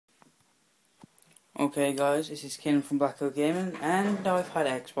Okay guys, this is Ken from Black Oak Gaming, and I've had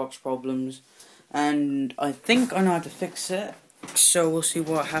Xbox problems, and I think I know how to fix it, so we'll see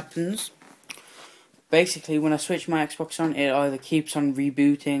what happens. Basically, when I switch my Xbox on, it either keeps on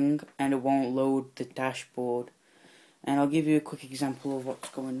rebooting, and it won't load the dashboard. And I'll give you a quick example of what's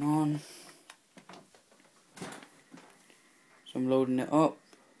going on. So I'm loading it up.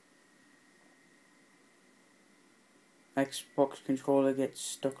 Xbox controller gets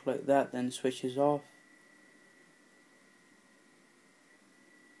stuck like that, then switches off.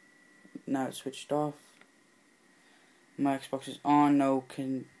 Now it's switched off. My Xbox is on, no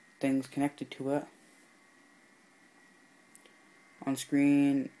things connected to it. On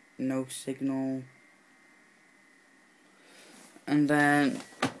screen, no signal. And then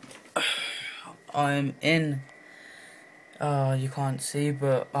I'm in. You can't see,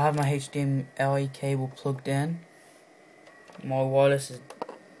 but I have my HDMI cable plugged in. My wireless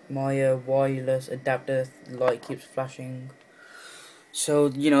adapter light keeps flashing.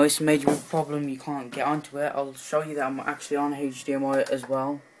 So, it's a major problem, you can't get onto it. I'll show you that I'm actually on HDMI as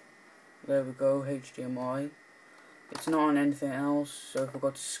well. There we go, HDMI. It's not on anything else, so if I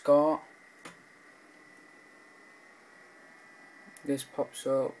go to SCART, this pops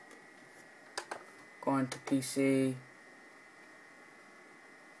up. Go into PC.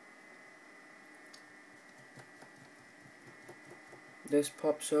 This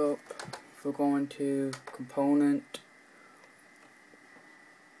pops up. If we're going to component,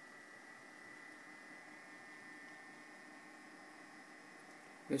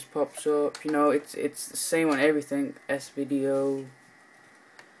 this pops up. It's the same on everything. S-Video.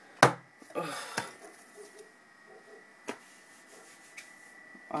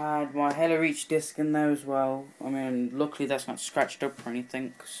 I had my Halo Reach disc in there as well. I mean, luckily that's not scratched up or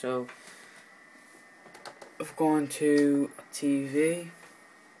anything. So I've gone to TV.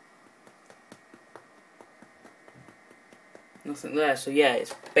 Nothing there. So yeah,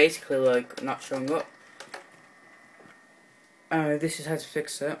 it's basically like not showing up. This is how to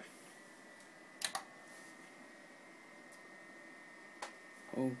fix it.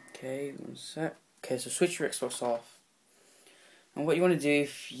 Okay, one sec. Okay, so switch your Xbox off. And what you want to do,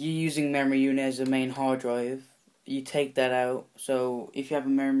 if you're using memory unit as a main hard drive, you take that out. So if you have a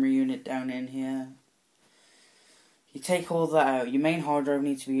memory unit down in here, you take all that out. Your main hard drive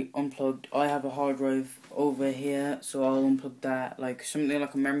needs to be unplugged. I have a hard drive over here, so I'll unplug that. Like something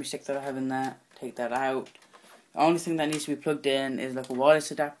like a memory stick that I have in there, take that out. The only thing that needs to be plugged in is like a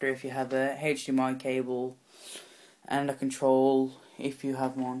wireless adapter if you have a HDMI cable, and a control if you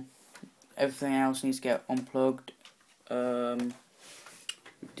have one. Everything else needs to get unplugged. This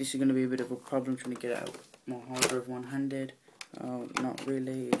is going to be a bit of a problem trying to get out my hard drive one-handed. Oh, not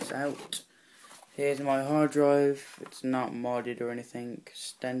really, it's out. Here's my hard drive. It's not modded or anything.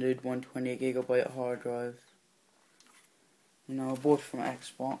 Standard 128GB hard drive. I bought it from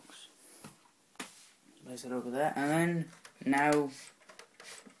Xbox. Place it over there. And then, now,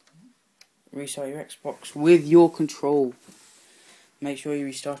 restart your Xbox with your control. Make sure you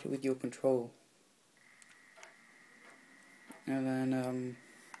restart it with your control. And then,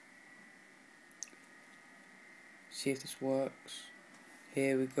 see if this works.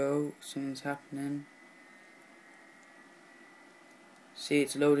 Here we go, something's happening. See,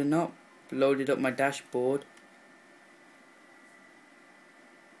 it's loading up. Loaded up my dashboard.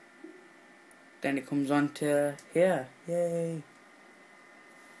 Then it comes on to here. Yay!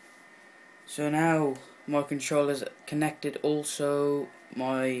 So now my controller's connected also.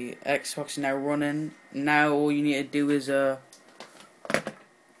 My Xbox is now running. Now all you need to do is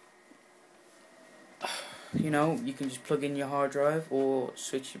you can just plug in your hard drive or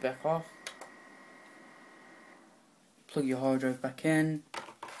switch it back off. Plug your hard drive back in,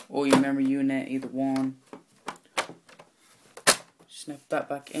 or your memory unit, either one. Snap that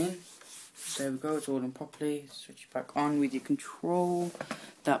back in. There we go, it's all done properly. Switch it back on with your control.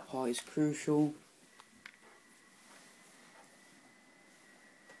 That part is crucial.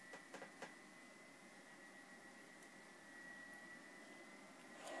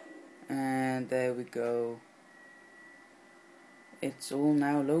 And there we go. It's all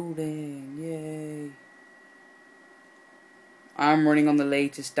now loading. Yay. I'm running on the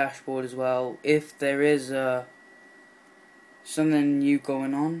latest dashboard as well. If there is something new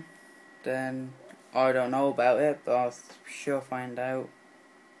going on, then I don't know about it, but I'll sure find out.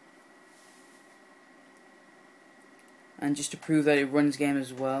 And just to prove that it runs game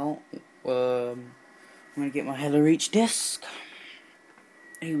as well, I'm going to get my Halo Reach disc.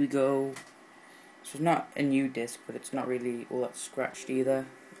 Here we go. So it's not a new disc, but it's not really all that scratched either.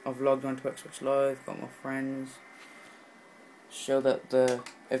 I've logged onto Xbox Live, got my friends. show that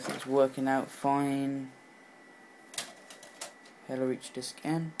everything's working out fine. Halo Reach disk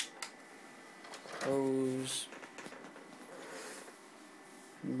in. Close.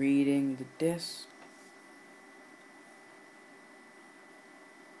 Reading the disk.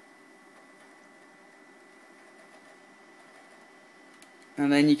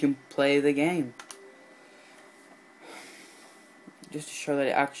 And then you can play the game. Just to show that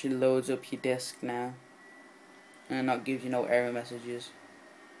it actually loads up your disk now. And not gives you no error messages.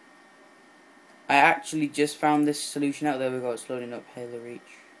 I actually just found this solution out. There we go, it's loading up Halo Reach.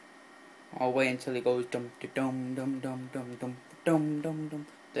 I'll wait until it goes dum dum dum dum dum dum dum dum dum.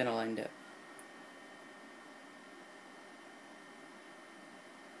 Then I'll end it.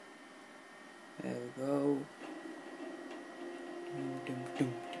 There we go.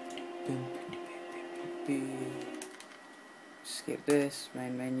 Skip this,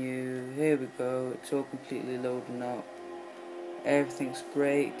 main menu. Here we go. It's all completely loading up. Everything's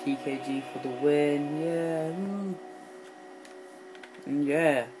great. TKG for the win. Yeah. Woo. And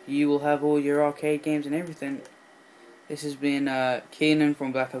yeah, you will have all your arcade games and everything. This has been Keenan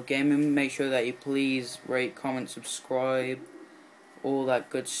from Black Ops Gaming. Make sure that you please rate, comment, subscribe, all that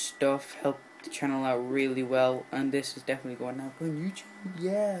good stuff. Help the channel out really well. And this is definitely going up on YouTube.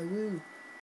 Yeah, woo.